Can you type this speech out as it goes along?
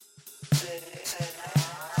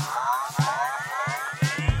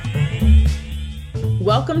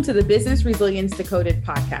Welcome to the Business Resilience Decoded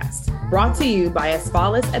podcast, brought to you by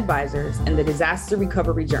Asfalis Advisors and the Disaster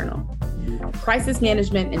Recovery Journal. Crisis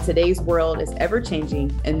management in today's world is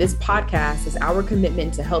ever-changing, and this podcast is our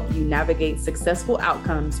commitment to help you navigate successful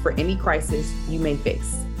outcomes for any crisis you may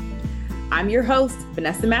face. I'm your host,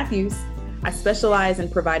 Vanessa Matthews. I specialize in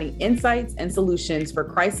providing insights and solutions for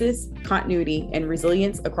crisis, continuity, and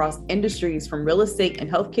resilience across industries from real estate and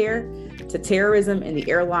healthcare to terrorism in the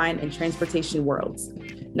airline and transportation worlds.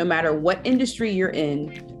 No matter what industry you're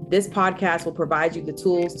in, this podcast will provide you the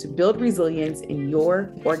tools to build resilience in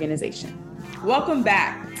your organization. Welcome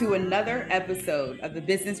back to another episode of the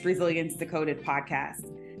Business Resilience Decoded podcast.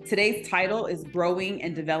 Today's title is Growing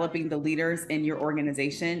and Developing the Leaders in Your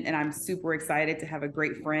Organization. And I'm super excited to have a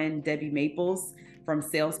great friend, Debbie Maples from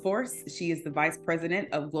Salesforce. She is the Vice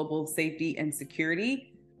President of Global Safety and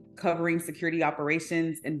Security, covering security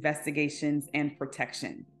operations, investigations, and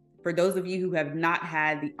protection. For those of you who have not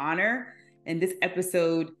had the honor, in this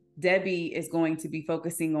episode, Debbie is going to be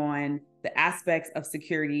focusing on the aspects of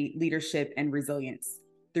security, leadership, and resilience.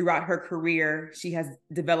 Throughout her career, she has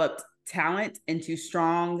developed talent into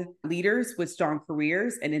strong leaders with strong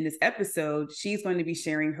careers. And in this episode, she's going to be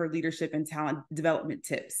sharing her leadership and talent development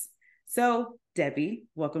tips. So, Debbie,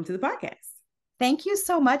 welcome to the podcast. Thank you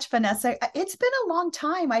so much, Vanessa. It's been a long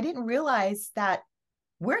time. I didn't realize that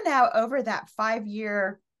we're now over that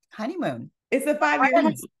 5-year honeymoon. It's a 5-year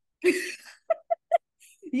honeymoon.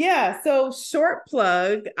 Yeah. So short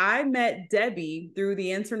plug, I met Debbie through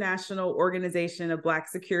the International Organization of Black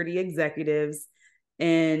Security Executives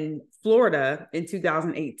in Florida in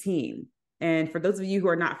 2018. And for those of you who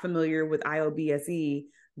are not familiar with IOBSE,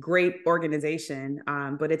 great organization,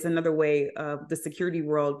 but it's another way of the security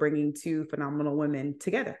world bringing two phenomenal women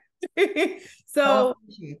together. So I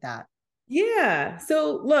appreciate that. Yeah.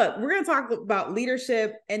 So look, we're going to talk about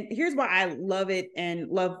leadership, and here's why I love it and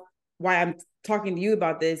love why I'm talking to you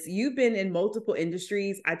about this. You've been in multiple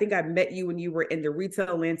industries. I think I met you when you were in the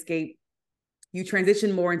retail landscape. You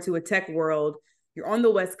transitioned more into a tech world. You're on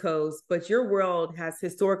the West Coast, but your world has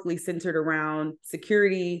historically centered around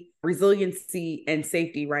security, resiliency, and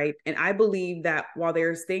safety, right? And I believe that while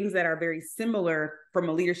there's things that are very similar from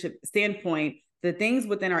a leadership standpoint, the things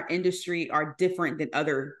within our industry are different than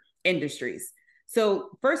other industries. So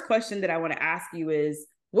first question that I want to ask you is,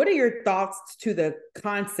 what are your thoughts to the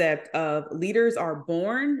concept of leaders are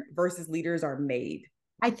born versus leaders are made?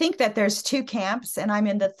 I think that there's two camps, and I'm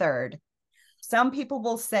in the third. Some people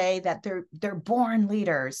will say that they're born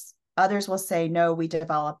leaders. Others will say, no, we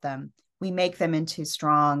develop them. We make them into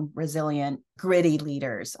strong, resilient, gritty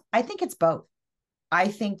leaders. I think it's both. I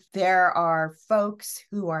think there are folks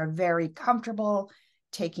who are very comfortable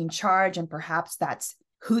taking charge, and perhaps that's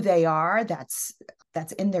who they are. That's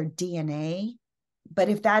in their DNA. But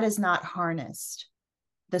if that is not harnessed,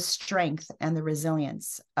 the strength and the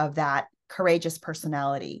resilience of that courageous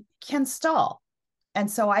personality can stall. And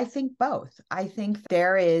so I think both. I think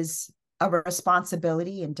there is a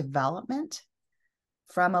responsibility in development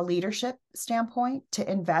from a leadership standpoint to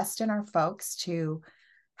invest in our folks, to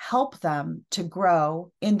help them to grow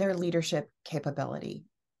in their leadership capability.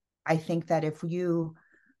 I think that if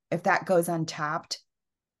that goes untapped,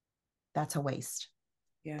 that's a waste.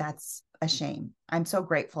 Yeah. That's a shame. I'm so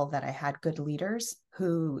grateful that I had good leaders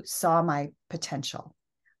who saw my potential.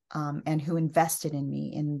 And who invested in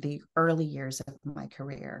me in the early years of my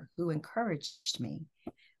career, who encouraged me,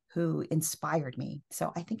 who inspired me.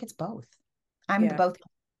 So I think it's both. I'm the both.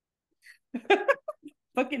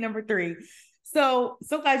 Bucket number 3. So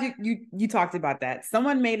glad you talked about that.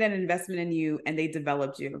 Someone made an investment in you and they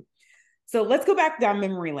developed you. So let's go back down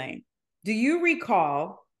memory lane. Do you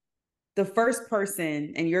recall the first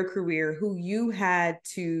person in your career who you had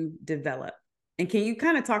to develop? And can you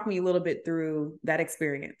kind of talk me a little bit through that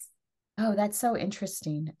experience? Oh, that's so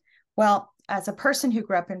interesting. Well, as a person who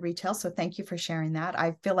grew up in retail, so thank you for sharing that.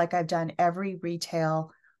 I feel like I've done every retail,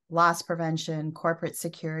 loss prevention, corporate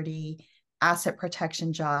security, asset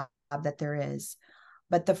protection job that there is.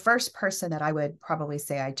 But the first person that I would probably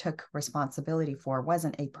say I took responsibility for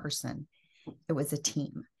wasn't a person. It was a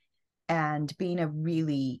team. And being a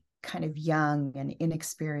really kind of young and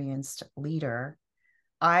inexperienced leader,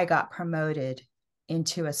 I got promoted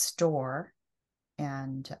into a store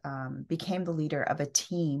and became the leader of a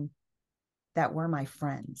team that were my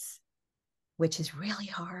friends, which is really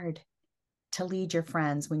hard to lead your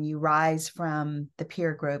friends when you rise from the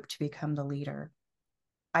peer group to become the leader.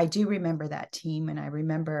 I do remember that team, and I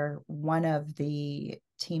remember one of the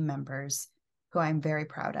team members who I'm very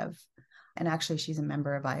proud of. And actually, she's a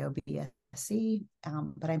member of IOBSE messy,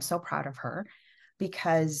 but I'm so proud of her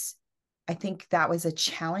because I think that was a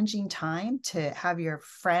challenging time to have your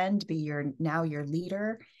friend be now your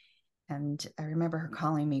leader. And I remember her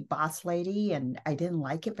calling me boss lady, and I didn't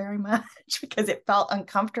like it very much because it felt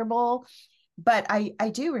uncomfortable. But I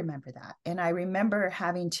do remember that. And I remember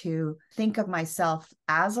having to think of myself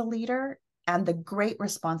as a leader and the great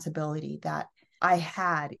responsibility that I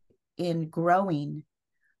had in growing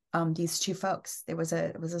these two folks. It was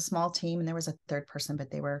a small team, and there was a third person,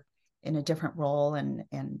 but they were in a different role and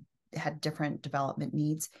had different development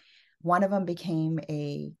needs. One of them became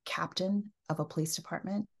a captain of a police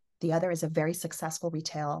department. The other is a very successful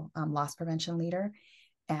retail loss prevention leader.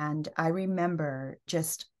 And I remember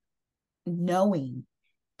just knowing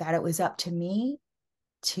that it was up to me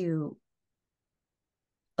to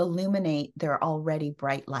illuminate their already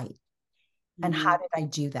bright light. And how did I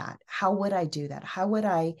do that? How would I do that? How would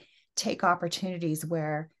I take opportunities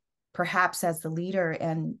where perhaps as the leader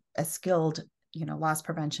and a skilled, loss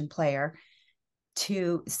prevention player,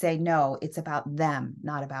 to say, no, it's about them,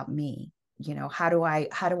 not about me. How do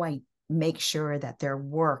I make sure that their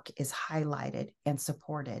work is highlighted and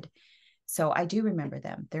supported? So I do remember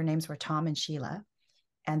them. Their names were Tom and Sheila,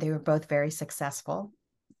 and they were both very successful.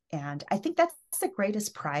 And I think that's the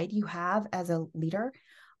greatest pride you have as a leader,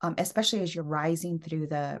 especially as you're rising through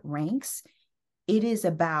the ranks. It is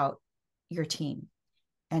about your team,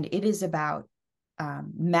 and it is about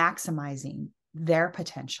maximizing their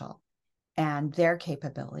potential and their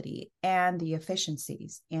capability and the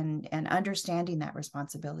efficiencies, and understanding that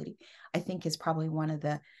responsibility, I think, is probably one of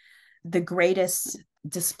the greatest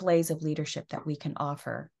displays of leadership that we can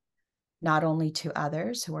offer, not only to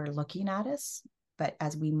others who are looking at us, but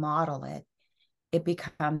as we model it, it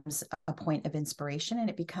becomes a point of inspiration, and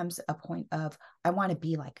it becomes a point of, I want to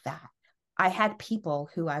be like that. I had people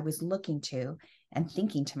who I was looking to and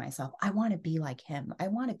thinking to myself, I want to be like him. I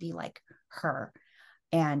want to be like her.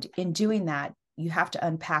 And in doing that, you have to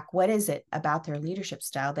unpack what is it about their leadership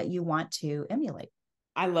style that you want to emulate.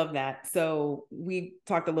 I love that. So we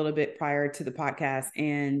talked a little bit prior to the podcast,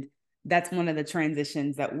 and that's one of the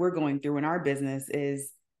transitions that we're going through in our business.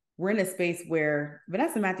 Is we're in a space where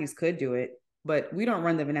Vanessa Matthews could do it, but we don't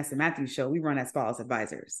run the Vanessa Matthews show. We run as Flawless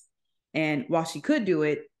Advisors. And while she could do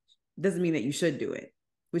it, doesn't mean that you should do it,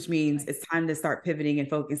 which means it's time to start pivoting and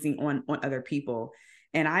focusing on other people.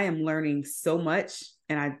 And I am learning so much,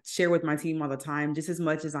 and I share with my team all the time, just as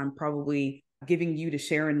much as I'm probably giving you to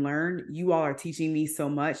share and learn. You all are teaching me so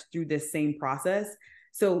much through this same process.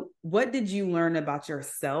 So what did you learn about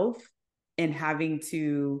yourself in having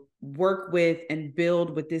to work with and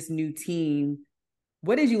build with this new team?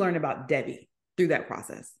 What did you learn about Debbie through that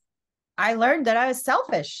process? I learned that I was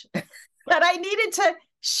selfish, that I needed to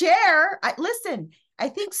share. Listen, I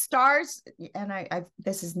think stars, and I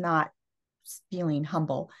this is not feeling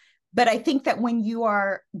humble, but I think that when you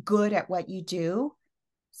are good at what you do,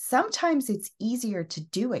 sometimes it's easier to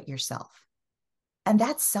do it yourself. And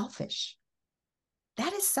that's selfish.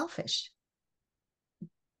 That is selfish.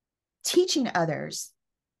 Teaching others,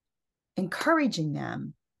 encouraging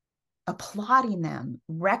them, applauding them,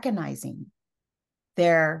 recognizing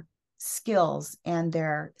their skills and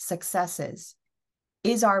their successes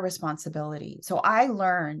is our responsibility. So I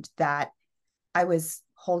learned that I was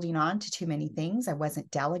holding on to too many things. I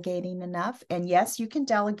wasn't delegating enough. And yes, you can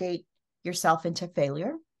delegate yourself into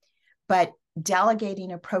failure, but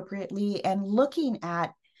delegating appropriately and looking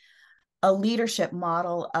at a leadership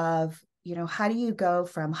model of, how do you go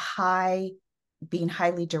from being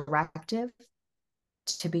highly directive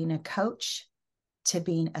to being a coach, to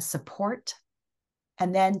being a support,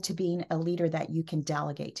 and then to being a leader that you can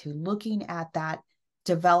delegate to. Looking at that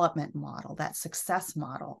development model, that success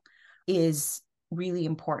model, is really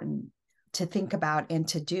important to think about and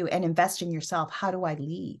to do, and invest in yourself. How do I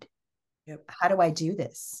lead? Yep. How do I do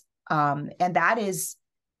this? And that is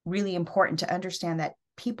really important to understand, that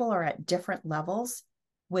people are at different levels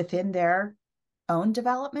within their own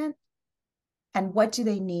development. And what do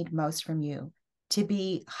they need most from you? To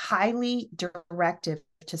be highly directive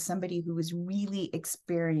to somebody who is really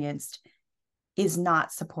experienced is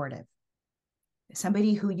not supportive.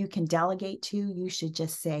 Somebody who you can delegate to, you should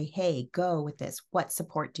just say, hey, go with this. What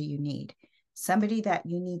support do you need? Somebody that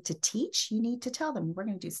you need to teach, you need to tell them, we're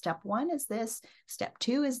going to do step 1 is this, step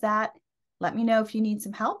 2 is that. Let me know if you need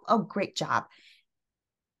some help. Oh, great job.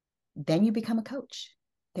 Then you become a coach.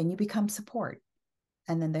 Then you become support.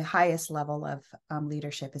 And then the highest level of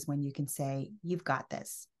leadership is when you can say, you've got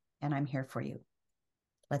this, and I'm here for you.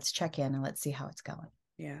 Let's check in and let's see how it's going.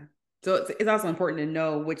 Yeah. So it's also important to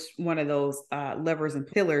know which one of those levers and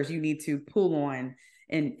pillars you need to pull on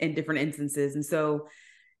in different instances. And so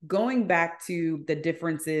Going back to the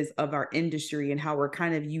differences of our industry and how we're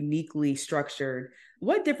kind of uniquely structured,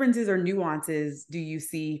 what differences or nuances do you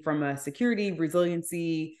see from a security,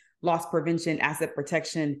 resiliency, loss prevention, asset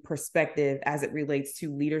protection perspective as it relates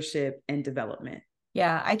to leadership and development?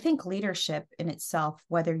 Yeah, I think leadership in itself,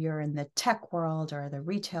 whether you're in the tech world or the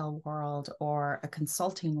retail world or a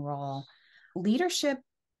consulting role, leadership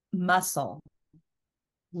muscle,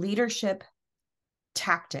 leadership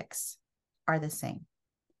tactics are the same.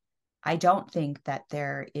 I don't think that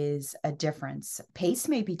there is a difference. Pace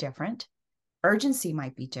may be different, urgency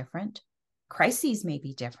might be different, crises may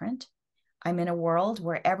be different. I'm in a world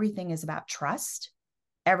where everything is about trust.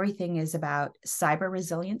 Everything is about cyber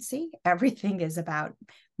resiliency. Everything is about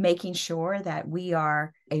making sure that we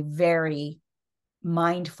are a very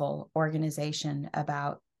mindful organization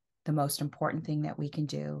about the most important thing that we can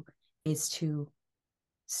do is to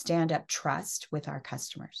stand up trust with our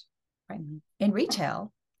customers, right? In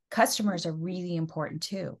retail, customers are really important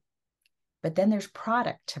too, but then there's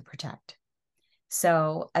product to protect.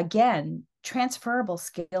 So again, transferable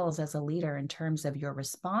skills as a leader in terms of your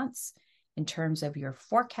response, in terms of your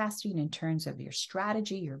forecasting, in terms of your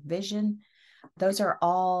strategy, your vision, those are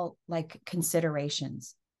all like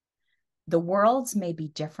considerations. The worlds may be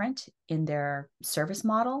different in their service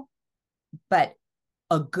model, but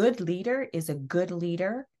a good leader is a good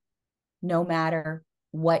leader no matter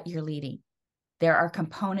what you're leading. There are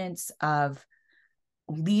components of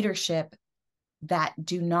leadership that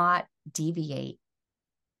do not deviate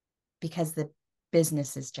because the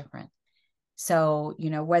business is different. So,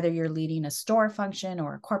 whether you're leading a store function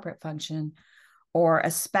or a corporate function or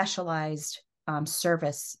a specialized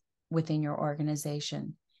service within your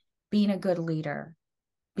organization, being a good leader,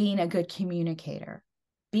 being a good communicator,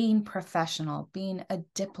 being professional, being a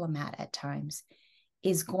diplomat at times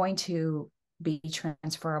is going to be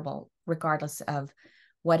transferable regardless of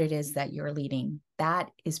what it is that you're leading.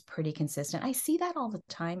 That is pretty consistent. I see that all the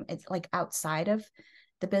time. It's like outside of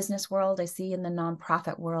the business world, I see in the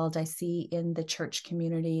nonprofit world, I see in the church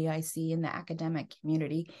community, I see in the academic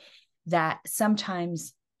community that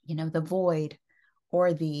sometimes, the void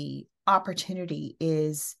or the opportunity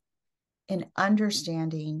is in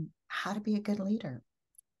understanding how to be a good leader,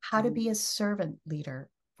 how to be a servant leader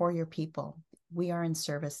for your people. We are in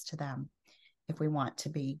service to them. If we want to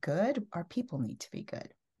be good, our people need to be good.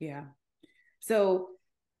 Yeah. So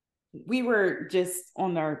we were just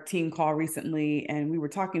on our team call recently and we were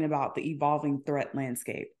talking about the evolving threat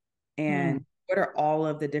landscape and what are all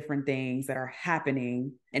of the different things that are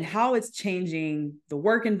happening and how it's changing the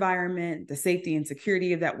work environment, the safety and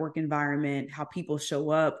security of that work environment, how people show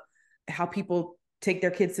up, how people take their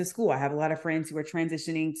kids to school. I have a lot of friends who are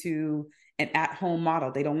transitioning to an at-home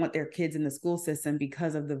model. They don't want their kids in the school system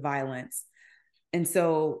because of the violence. And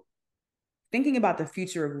so thinking about the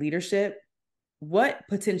future of leadership, what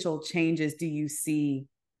potential changes do you see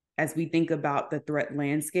as we think about the threat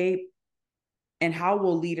landscape? And how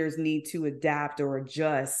will leaders need to adapt or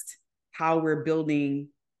adjust how we're building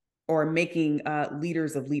or making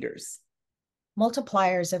leaders of leaders?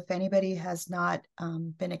 Multipliers, if anybody has not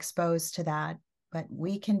been exposed to that, but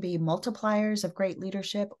we can be multipliers of great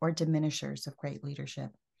leadership or diminishers of great leadership.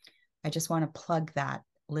 I just want to plug that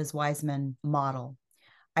Liz Wiseman model.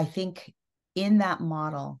 I think in that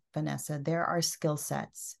model, Vanessa, there are skill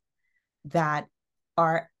sets that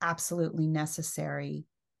are absolutely necessary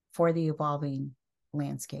for the evolving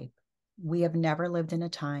landscape. We have never lived in a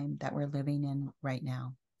time that we're living in right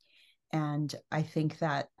now. And I think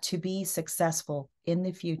that to be successful in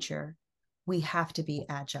the future, we have to be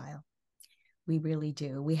agile. We really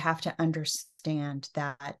do. We have to understand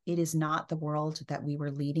that it is not the world that we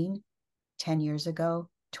were leading 10 years ago,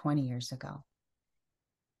 20 years ago.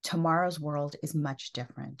 Tomorrow's world is much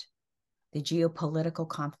different. The geopolitical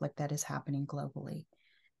conflict that is happening globally,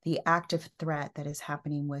 the active threat that is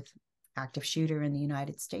happening with active shooter in the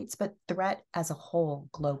United States, but threat as a whole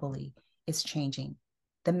globally is changing.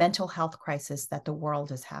 The mental health crisis that the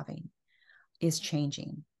world is having is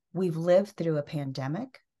changing. We've lived through a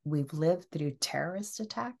pandemic. We've lived through terrorist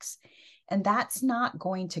attacks, and that's not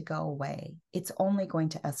going to go away. It's only going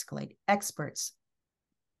to escalate. Experts,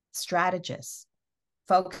 strategists,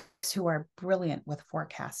 folks who are brilliant with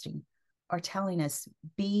forecasting are telling us,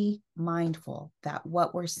 be mindful that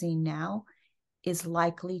what we're seeing now is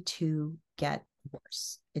likely to get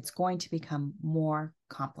worse. It's going to become more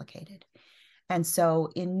complicated. And so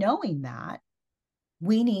in knowing that,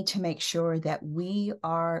 we need to make sure that we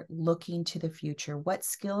are looking to the future. What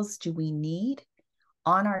skills do we need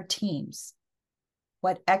on our teams?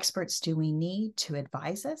 What experts do we need to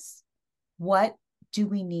advise us? What do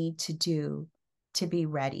we need to do to be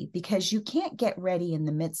ready, because you can't get ready in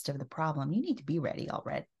the midst of the problem. You need to be ready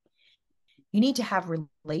already. You need to have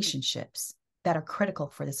relationships that are critical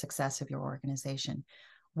for the success of your organization,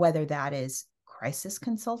 whether that is crisis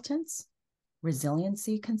consultants,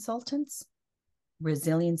 resiliency consultants,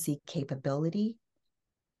 resiliency capability,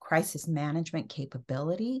 crisis management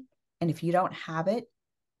capability. And if you don't have it,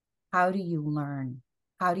 how do you learn?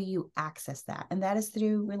 How do you access that? And that is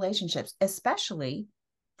through relationships, especially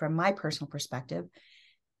from my personal perspective,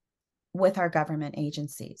 with our government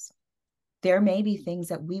agencies. There may be things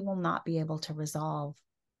that we will not be able to resolve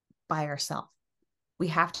by ourselves. We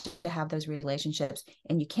have to have those relationships,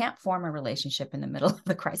 and you can't form a relationship in the middle of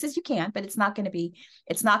the crisis. You can, but it's not going to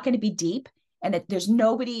be deep. And there's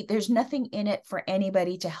nothing in it for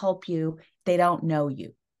anybody to help you. They don't know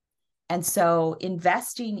you. And so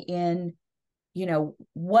investing in,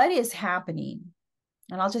 what is happening,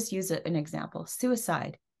 and I'll just use an example.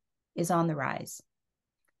 Suicide is on the rise.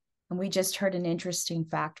 And we just heard an interesting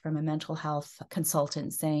fact from a mental health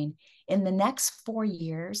consultant saying in the next 4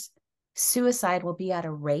 years, suicide will be at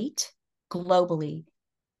a rate globally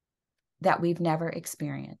that we've never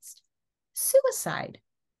experienced. Suicide.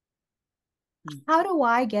 How do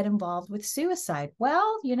I get involved with suicide?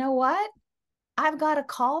 Well, you know what? I've got a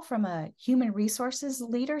call from a human resources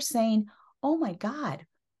leader saying, oh my God,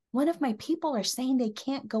 one of my people are saying they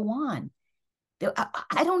can't go on.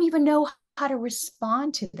 I don't even know how to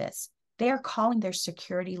respond to this. They are calling their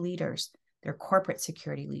security leaders, their corporate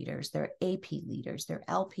security leaders, their AP leaders, their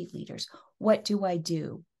LP leaders. What do I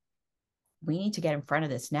do? We need to get in front of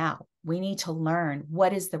this now. We need to learn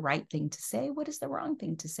what is the right thing to say, what is the wrong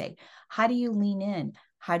thing to say. How do you lean in?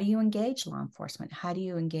 How do you engage law enforcement? How do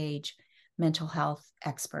you engage mental health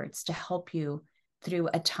experts to help you through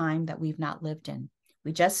a time that we've not lived in?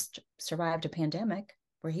 We just survived a pandemic.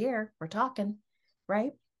 We're here, we're talking,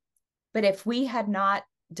 right? But if we had not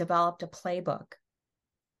developed a playbook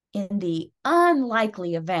in the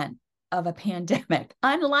unlikely event of a pandemic,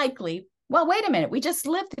 well, wait a minute, we just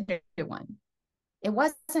lived through one. It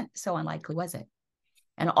wasn't so unlikely, was it?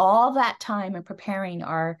 And all that time in preparing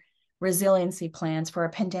our resiliency plans for a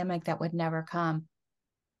pandemic that would never come,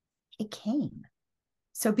 it came.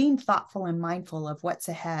 So being thoughtful and mindful of what's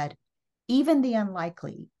ahead, even the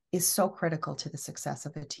unlikely, is so critical to the success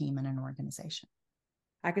of a team and an organization.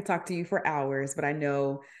 I could talk to you for hours, but I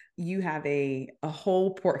know you have a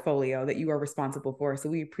whole portfolio that you are responsible for. So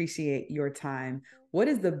we appreciate your time. What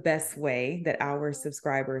is the best way that our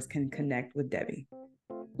subscribers can connect with Debbie?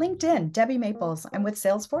 LinkedIn, Debbie Maples. I'm with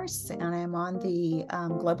Salesforce and I'm on the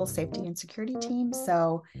global safety and security team.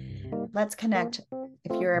 So let's connect.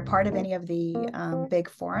 If you're a part of any of the big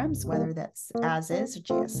forums, whether that's ASIS,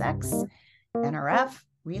 GSX, NRF,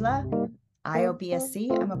 RELA,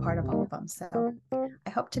 IOBSC, I'm a part of all of them. So I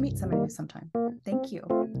hope to meet some of you sometime. Thank you.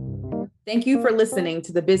 Thank you for listening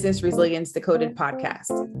to the Business Resilience Decoded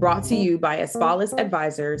podcast, brought to you by Asfalis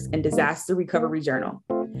Advisors and Disaster Recovery Journal.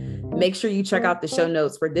 Make sure you check out the show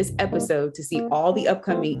notes for this episode to see all the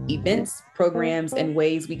upcoming events, programs, and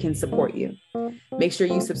ways we can support you. Make sure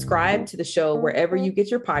you subscribe to the show wherever you get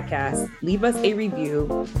your podcasts, leave us a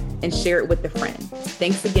review, and share it with a friend.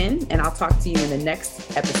 Thanks again, and I'll talk to you in the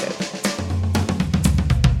next episode.